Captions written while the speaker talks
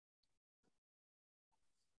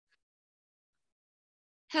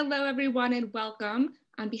Hello, everyone, and welcome.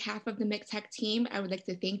 On behalf of the MCTAC team, I would like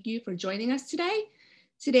to thank you for joining us today.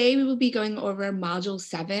 Today, we will be going over Module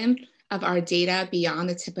 7 of our Data Beyond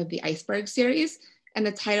the Tip of the Iceberg series, and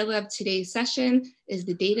the title of today's session is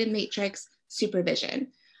the Data Matrix Supervision.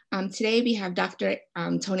 Today, we have Dr.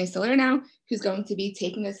 Tony Salerno, who's going to be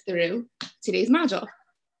taking us through today's module.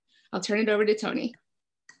 I'll turn it over to Tony.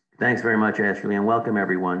 Thanks very much, Ashley, and welcome,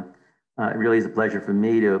 everyone. It really is a pleasure for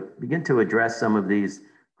me to begin to address some of these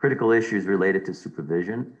critical issues related to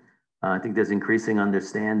supervision. I think there's increasing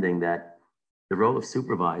understanding that the role of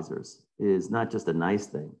supervisors is not just a nice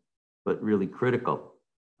thing, but really critical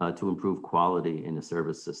to improve quality in the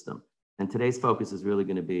service system. And today's focus is really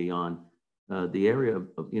going to be on the area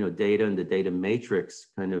of data and the data matrix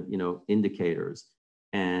kind of indicators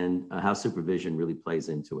and how supervision really plays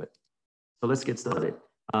into it. So let's get started.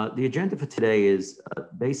 The agenda for today is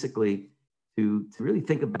basically to really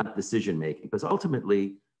think about decision making, because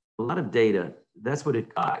ultimately a lot of data, that's what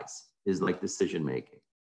it guides, is like decision making.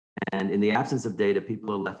 And in the absence of data,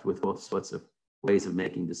 people are left with all sorts of ways of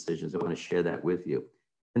making decisions. I want to share that with you.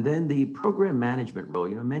 And then the program management role,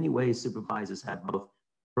 in many ways, supervisors have both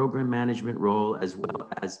program management role as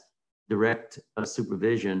well as direct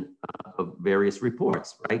supervision of various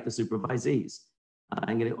reports, right? The supervisees.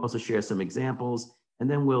 I'm going to also share some examples, and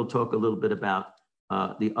then we'll talk a little bit about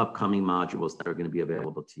the upcoming modules that are going to be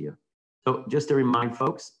available to you. So just to remind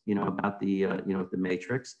folks, about the the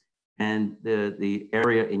matrix, and the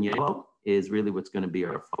area in yellow is really what's going to be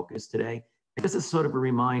our focus today. And just as sort of a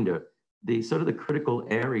reminder, the critical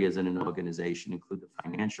areas in an organization include the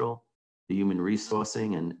financial, the human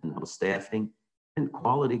resourcing and staffing, and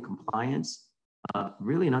quality compliance.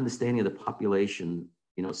 Really an understanding of the population,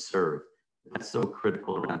 served. That's so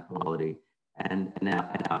critical around quality and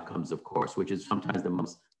outcomes, of course, which is sometimes the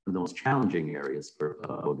most challenging areas for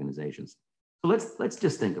organizations. So let's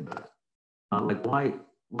just think about it.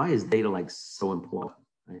 Why is data so important,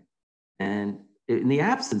 right? And in the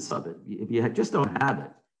absence of it, if you just don't have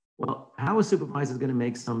it, well, how are supervisors going to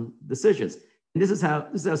make some decisions? And this is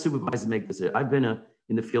how supervisors make decisions. I've been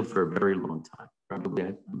in the field for a very long time, probably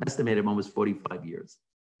I've estimated almost 45 years,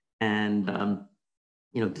 and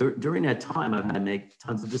during that time, I've had to make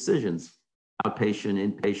tons of decisions. Outpatient,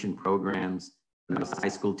 inpatient programs. I was a high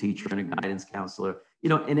school teacher and a guidance counselor.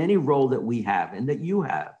 In any role that we have and that you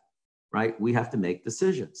have, right, we have to make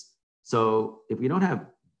decisions. So if you don't have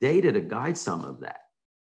data to guide some of that,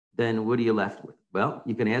 then what are you left with? Well,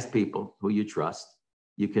 you can ask people who you trust.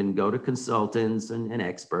 You can go to consultants and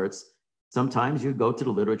experts. Sometimes you go to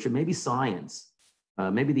the literature, maybe science,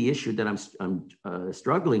 maybe the issue that I'm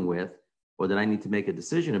struggling with or that I need to make a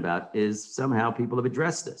decision about is somehow people have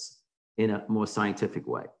addressed this in a more scientific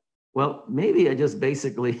way. Well, maybe I just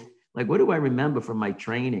basically, what do I remember from my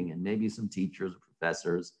training and maybe some teachers or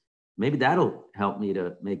professors? Maybe that'll help me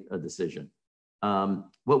to make a decision.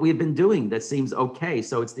 What we've been doing that seems okay.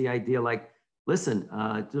 So it's the idea listen,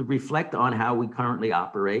 to reflect on how we currently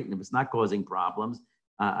operate. And if it's not causing problems,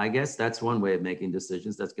 I guess that's one way of making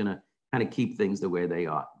decisions that's going to kind of keep things the way they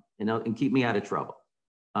are, and keep me out of trouble.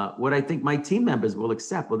 What I think my team members will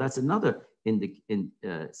accept, well, that's another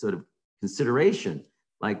sort of consideration.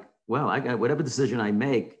 Well, I got whatever decision I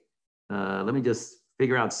make, let me just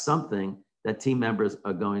figure out something that team members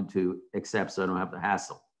are going to accept so I don't have the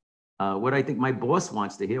hassle. What I think my boss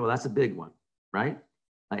wants to hear, well, that's a big one, right?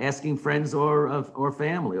 Asking friends or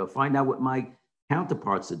family, or find out what my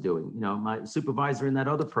counterparts are doing, my supervisor in that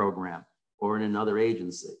other program or in another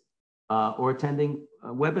agency, or attending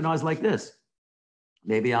webinars like this.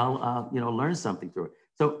 Maybe I'll learn something through it.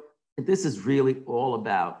 So this is really all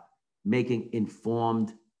about making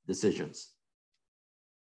informed decisions.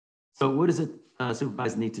 So what does a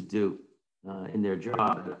supervisor need to do in their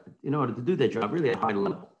job in order to do their job really at a high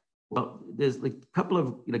level? Well, there's a couple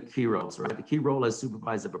of key roles, right? The key role as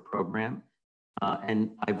supervisor of a program, and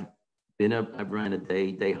I've run a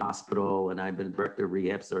day hospital, and I've been director of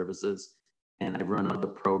rehab services, and I've run other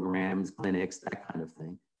programs, clinics, that kind of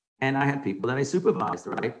thing. And I had people that I supervised,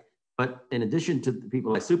 right? But in addition to the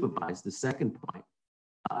people I supervised, the second point,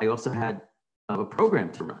 I also had a program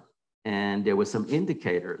to run, and there were some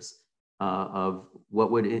indicators of what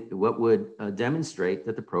would demonstrate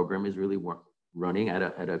that the program is really running at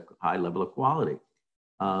a high level of quality,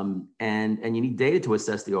 and you need data to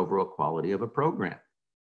assess the overall quality of a program.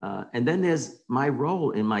 And then there's my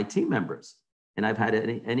role in my team members, and I've had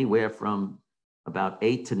anywhere from about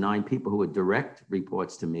 8 to 9 people who were direct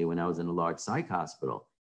reports to me when I was in a large psych hospital.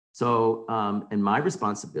 So, and my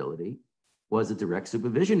responsibility was a direct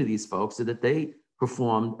supervision of these folks so that they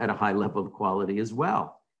performed at a high level of quality as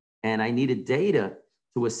well. And I needed data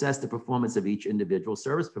to assess the performance of each individual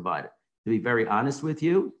service provider. To be very honest with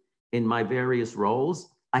you, in my various roles,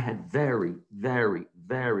 I had very, very,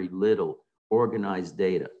 very little organized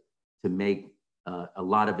data to make a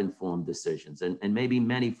lot of informed decisions. And maybe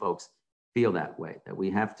many folks feel that way, that we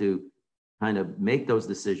have to kind of make those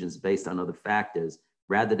decisions based on other factors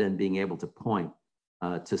rather than being able to point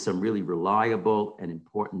to some really reliable and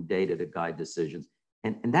important data to guide decisions.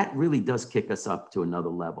 And that really does kick us up to another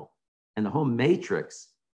level. And the whole matrix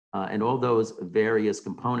and all those various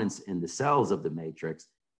components in the cells of the matrix,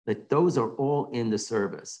 that those are all in the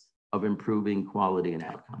service of improving quality and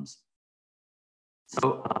outcomes.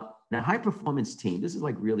 So now high performance team, this is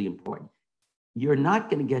like really important. You're not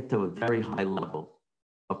going to get to a very high level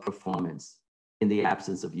of performance in the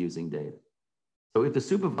absence of using data. So if the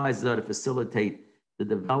supervisors are to facilitate the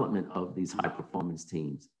development of these high performance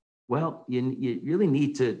teams, well, you really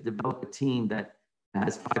need to develop a team that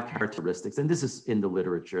has 5 characteristics, and this is in the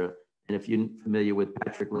literature. And if you're familiar with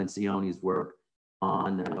Patrick Lencioni's work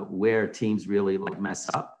on where teams really mess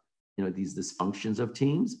up, these dysfunctions of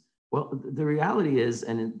teams. Well, the reality is,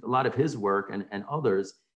 and in a lot of his work and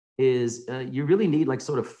others, is you really need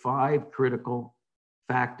sort of 5 critical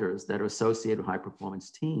factors that are associated with high performance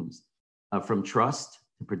teams, from trust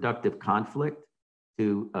to productive conflict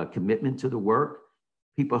to commitment to the work,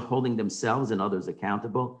 people holding themselves and others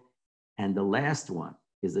accountable. And the last one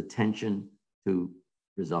is attention to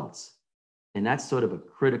results. And that's sort of a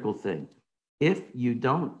critical thing. If you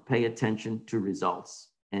don't pay attention to results,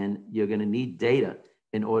 and you're going to need data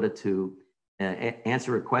in order to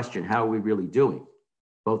answer a question, how are we really doing,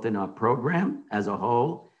 both in our program as a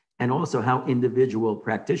whole, and also how individual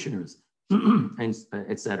practitioners, and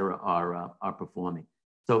et cetera, are performing.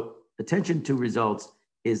 So attention to results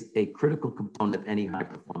is a critical component of any high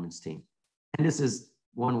performance team. And this is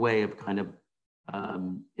one way of kind of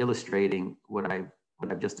illustrating what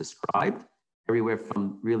I've just described, everywhere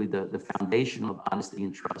from really the foundation of honesty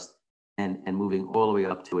and trust and moving all the way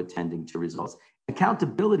up to attending to results.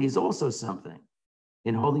 Accountability is also something.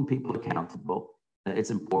 In holding people accountable,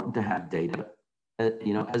 it's important to have data,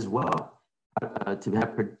 as well, to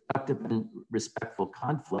have productive and respectful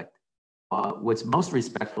conflict. What's most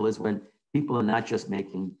respectful is when people are not just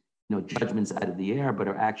making judgments out of the air, but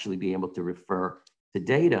are actually being able to refer to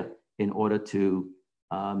data in order to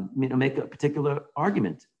make a particular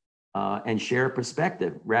argument and share a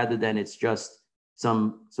perspective, rather than it's just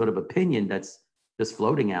some sort of opinion that's just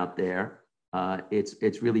floating out there.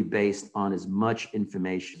 It's really based on as much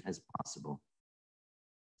information as possible.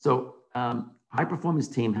 So high performance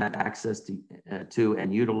team have access to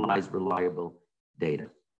and utilize reliable data.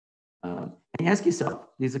 And you ask yourself,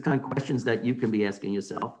 these are kind of questions that you can be asking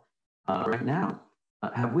yourself right now.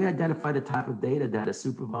 Have we identified the type of data that a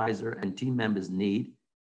supervisor and team members need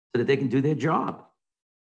so that they can do their job?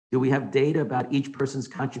 Do we have data about each person's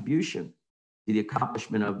contribution to the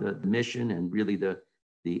accomplishment of the mission and really the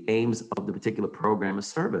aims of the particular program of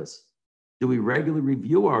service? Do we regularly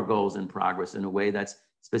review our goals and progress in a way that's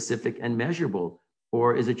specific and measurable?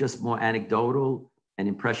 Or is it just more anecdotal and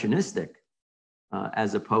impressionistic,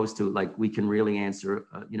 as opposed to we can really answer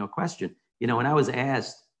a question? When I was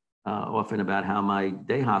asked often about how my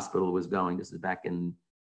day hospital was going, this is back in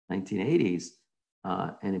 1980s,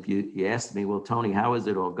 and if you asked me, well, Tony, how is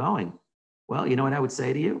it all going? Well, you know what I would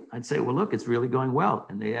say to you? I'd say, well, look, it's really going well.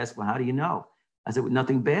 And they asked, well, how do you know? I said, well,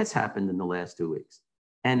 nothing bad's happened in the last 2 weeks.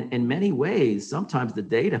 And in many ways, sometimes the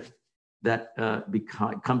data that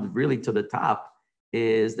comes really to the top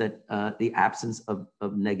is that the absence of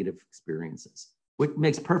negative experiences, which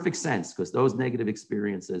makes perfect sense because those negative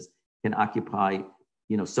experiences can occupy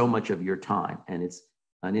so much of your time, and it's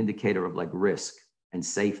an indicator of risk and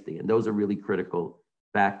safety, and those are really critical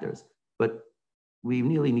factors. But we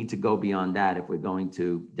really need to go beyond that if we're going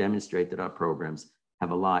to demonstrate that our programs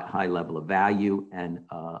have a high level of value and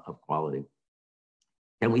of quality.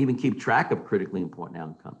 Can we even keep track of critically important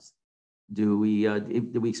outcomes? Do we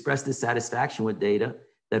express dissatisfaction with data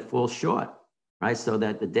that falls short, right? So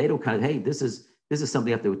that the data will kind of, hey, this is something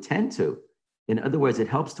you have to attend to. In other words, it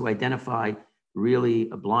helps to identify really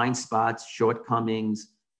blind spots,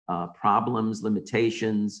 shortcomings, problems,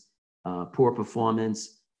 limitations, poor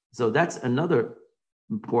performance. So that's another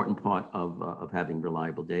important part of having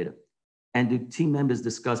reliable data. And do team members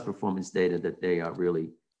discuss performance data that they are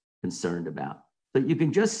really concerned about? So you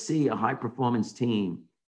can just see a high performance team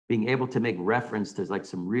being able to make reference to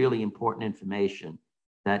some really important information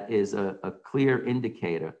that is a clear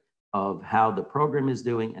indicator of how the program is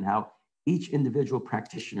doing and how each individual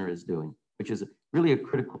practitioner is doing, which is really a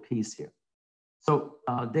critical piece here. So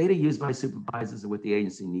data used by supervisors are what the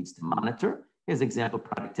agency needs to monitor here's an example of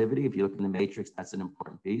productivity. If you look in the matrix, that's an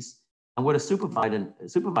important piece. And what a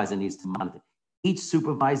supervisor needs to monitor each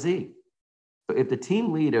supervisee. So if the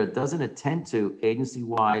team leader doesn't attend to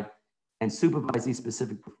agency-wide and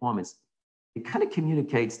supervisee-specific performance, it kind of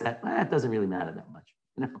communicates that it doesn't really matter that much.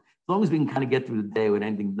 You know, as long as we can kind of get through the day with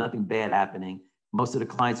nothing bad happening, most of the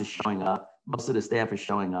clients are showing up, most of the staff are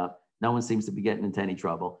showing up, no one seems to be getting into any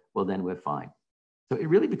trouble, well, then we're fine. So it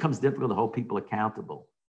really becomes difficult to hold people accountable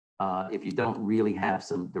if you don't really have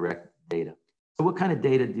some direct data. So what kind of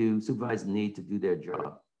data do supervisors need to do their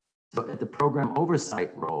job? So at the program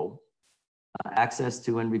oversight role, access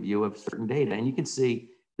to and review of certain data. And you can see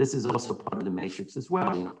this is also part of the matrix as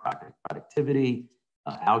well, you know, productivity,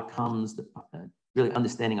 outcomes, really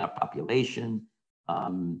understanding our population.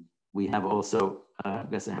 We have also, I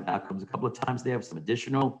guess I have outcomes a couple of times there, some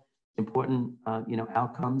additional important, you know,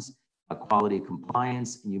 outcomes, quality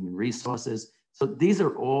compliance, human resources. So these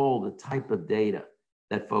are all the type of data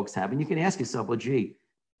that folks have. And you can ask yourself, well, gee,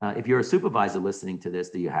 if you're a supervisor listening to this,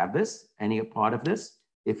 do you have this? Any part of this?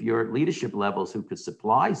 If you're at leadership levels who could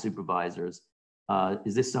supply supervisors,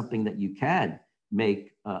 is this something that you can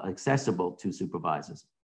make accessible to supervisors?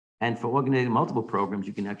 And for organizing multiple programs,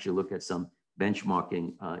 you can actually look at some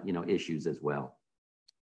benchmarking, you know, issues as well.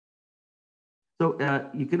 So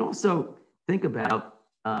you can also think about,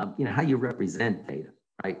 you know, how you represent data,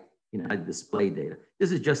 right? You know, how you display data.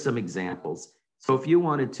 This is just some examples. So if you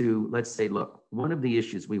wanted to, let's say, look, one of the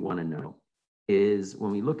issues we want to know is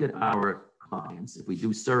when we look at our clients, if we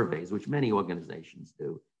do surveys, which many organizations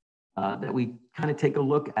do, that we kind of take a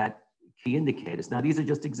look at key indicators. Now, these are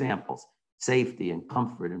just examples: safety and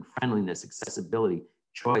comfort and friendliness, accessibility,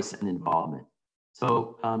 choice and involvement.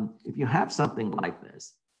 So if you have something like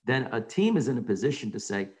this, then a team is in a position to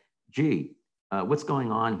say, gee, what's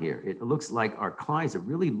going on here? It looks like our clients are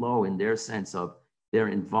really low in their sense of their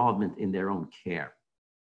involvement in their own care.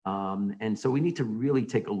 And so we need to really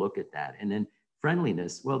take a look at that. And then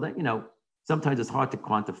friendliness, well, that, you know, sometimes it's hard to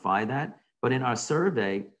quantify that, but in our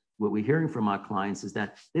survey, what we're hearing from our clients is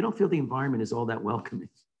that they don't feel the environment is all that welcoming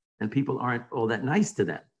and people aren't all that nice to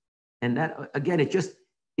them. And that, again,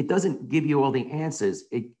 it doesn't give you all the answers.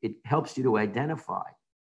 It helps you to identify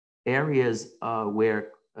areas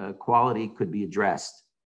where quality could be addressed.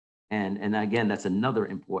 And again, that's another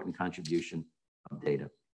important contribution of data.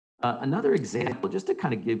 Another example, just to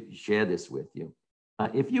kind of share this with you,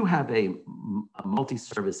 if you have a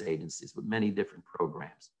multi-service agencies with many different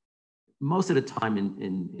programs, most of the time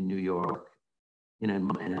in New York, you know,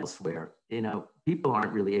 and elsewhere, you know, people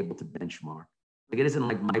aren't really able to benchmark. Like, it isn't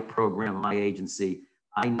like my program, my agency,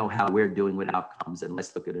 I know how we're doing with outcomes, and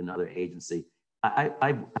let's look at another agency.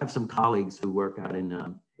 I have some colleagues who work out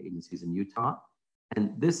in agencies in Utah,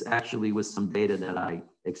 and this actually was some data that I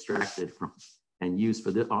extracted from and used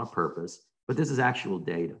for our purpose, but this is actual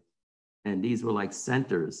data. And these were like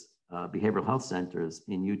centers, behavioral health centers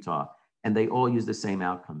in Utah, and they all use the same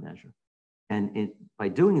outcome measure. And by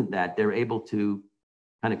doing that, they're able to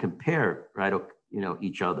kind of compare, right, you know,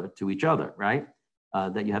 each other to each other, right?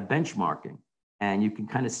 That you have benchmarking, and you can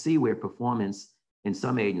kind of see where performance in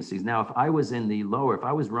some agencies. Now, if I was in the lower, if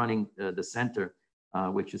I was running the center,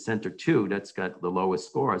 which is center 2, that's got the lowest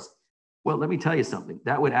scores, well, let me tell you something,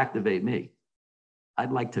 that would activate me.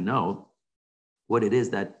 I'd like to know what it is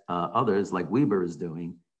that others like Weber is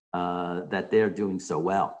doing, that they're doing so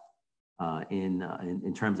well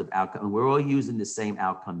in terms of outcome. And we're all using the same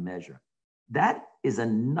outcome measure. That is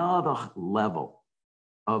another level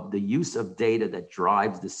of the use of data that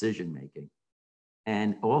drives decision-making,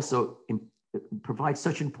 and also provides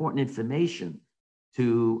such important information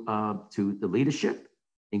to the leadership,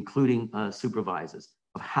 including supervisors,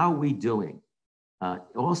 of how we're doing,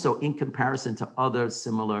 also in comparison to other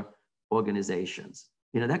similar organizations.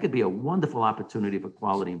 You know, that could be a wonderful opportunity for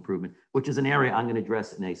quality improvement, which is an area I'm going to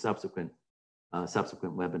address in a subsequent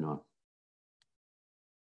webinar.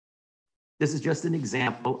 This is just an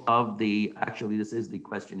example of actually, this is the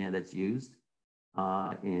questionnaire that's used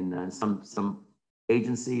in some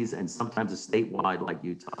agencies, and sometimes a statewide like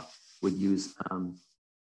Utah would use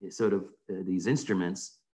sort of these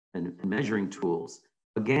instruments and measuring tools.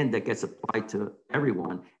 Again, that gets applied to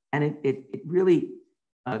everyone. And it really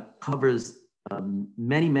covers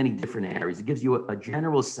many, many different areas. It gives you a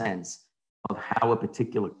general sense of how a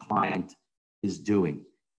particular client is doing,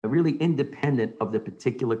 really independent of the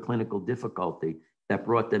particular clinical difficulty that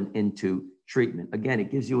brought them into treatment. Again,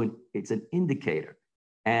 it gives you it's an indicator,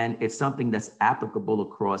 and it's something that's applicable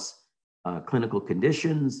across clinical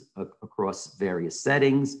conditions, across various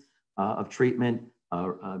settings of treatment,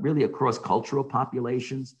 really across cultural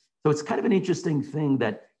populations. So it's kind of an interesting thing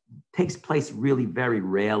that takes place really very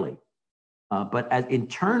rarely But as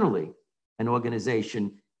internally, an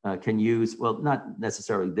organization can use, well, not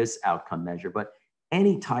necessarily this outcome measure, but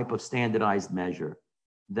any type of standardized measure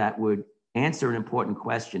that would answer an important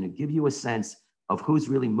question and give you a sense of who's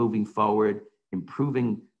really moving forward,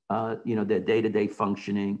 improving their day-to-day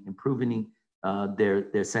functioning, improving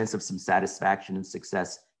their sense of some satisfaction and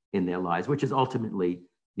success in their lives, which is ultimately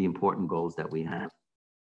the important goals that we have.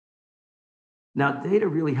 Now, data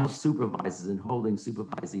really helps supervisors in holding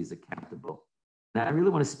supervisees accountable. Now, I really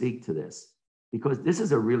want to speak to this because this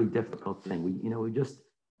is a really difficult thing. We just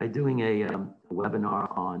by doing a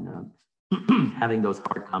webinar on having those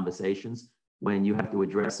hard conversations when you have to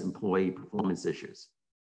address employee performance issues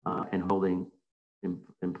and holding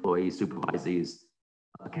employee supervisees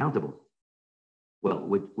accountable. Well,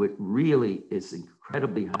 what really is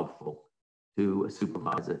incredibly helpful to a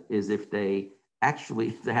supervisor is if they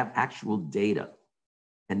have actual data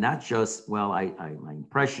and not just, well, my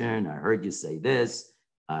impression, I heard you say this,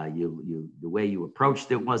 the way you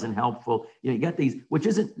approached it wasn't helpful. You get these, which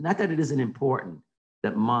isn't, not that it isn't important,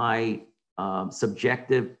 that my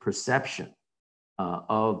subjective perception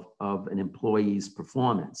of an employee's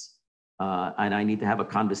performance, and I need to have a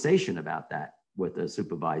conversation about that with a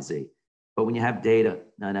supervisee. But when you have data,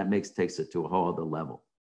 now that takes it to a whole other level,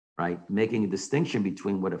 right? Making a distinction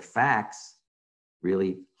between what are facts,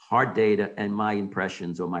 really hard data, and my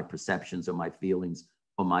impressions or my perceptions or my feelings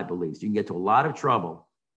or my beliefs. You can get to a lot of trouble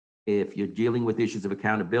if you're dealing with issues of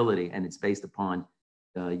accountability and it's based upon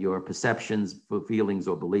your perceptions, feelings,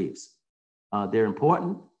 or beliefs. They're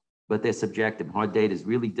important, but they're subjective. Hard data is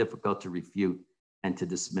really difficult to refute and to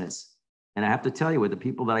dismiss. And I have to tell you, with the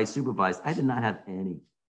people that I supervised, I did not have any.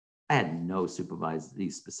 I had no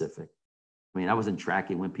supervisee specific. I mean, I wasn't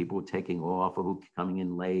tracking when people were taking off or who coming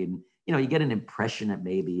in late. And, you get an impression that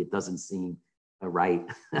maybe it doesn't seem right.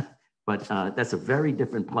 But that's a very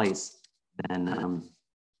different place than,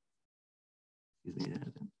 excuse me.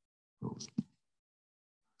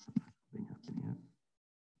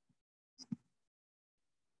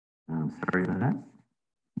 I'm sorry about that.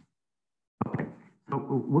 Okay, so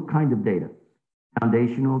what kind of data?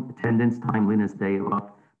 Foundational, attendance, timeliness, day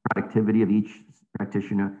off, productivity of each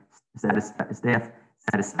practitioner, staff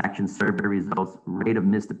satisfaction survey results, rate of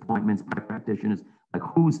missed appointments by practitioners, like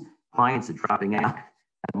whose clients are dropping out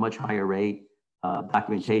at a much higher rate,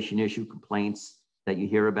 documentation issue, complaints that you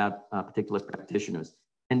hear about particular practitioners.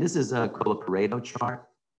 And this is called a Pareto chart,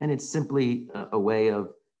 and it's simply a way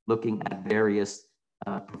of looking at various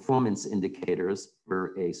performance indicators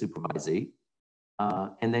for a supervisee,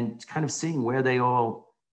 and then kind of seeing where they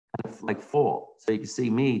all kind of like fall. So you can see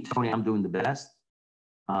me, Tony, I'm doing the best.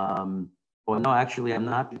 Or no, actually I'm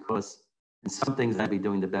not, because in some things I'd be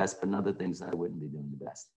doing the best, but in other things I wouldn't be doing the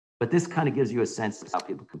best. But this kind of gives you a sense of how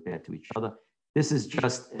people compare to each other. This is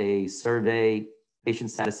just a survey, patient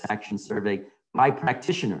satisfaction survey by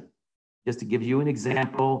practitioner. Just to give you an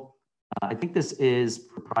example, I think this is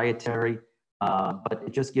proprietary, but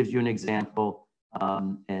it just gives you an example,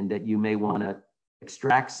 and that you may want to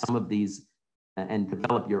extract some of these and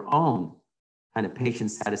develop your own kind of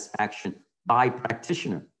patient satisfaction by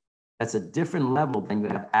practitioner. That's a different level than you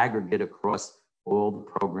have aggregate across all the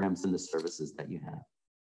programs and the services that you have.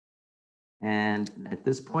 And at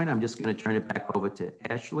this point, I'm just going to turn it back over to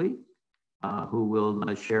Ashley, who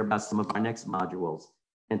will share about some of our next modules.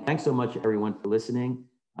 And thanks so much, everyone, for listening.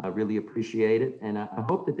 I really appreciate it. And I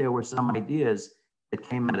hope that there were some ideas that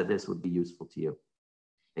came out of this would be useful to you.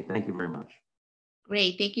 Okay, thank you very much.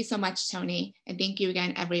 Great. Thank you so much, Tony. And thank you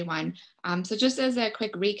again, everyone. So just as a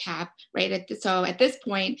quick recap, right? So at this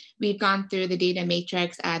point, we've gone through the data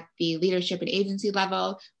matrix at the leadership and agency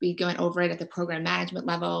level. We've gone over it at the program management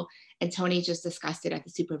level, and Tony just discussed it at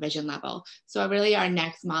the supervision level. So really our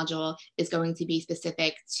next module is going to be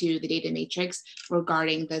specific to the data matrix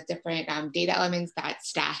regarding the different data elements that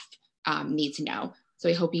staff need to know. So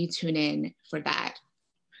I hope you tune in for that.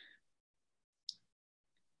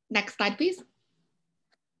 Next slide, please.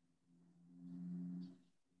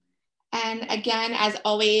 And again, as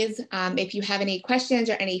always, if you have any questions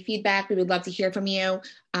or any feedback, we would love to hear from you.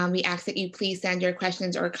 We ask that you please send your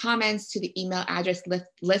questions or comments to the email address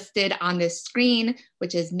listed on this screen,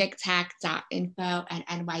 which is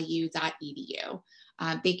mctac.info@nyu.edu.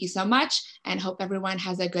 Thank you so much, and hope everyone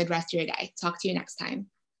has a good rest of your day. Talk to you next time.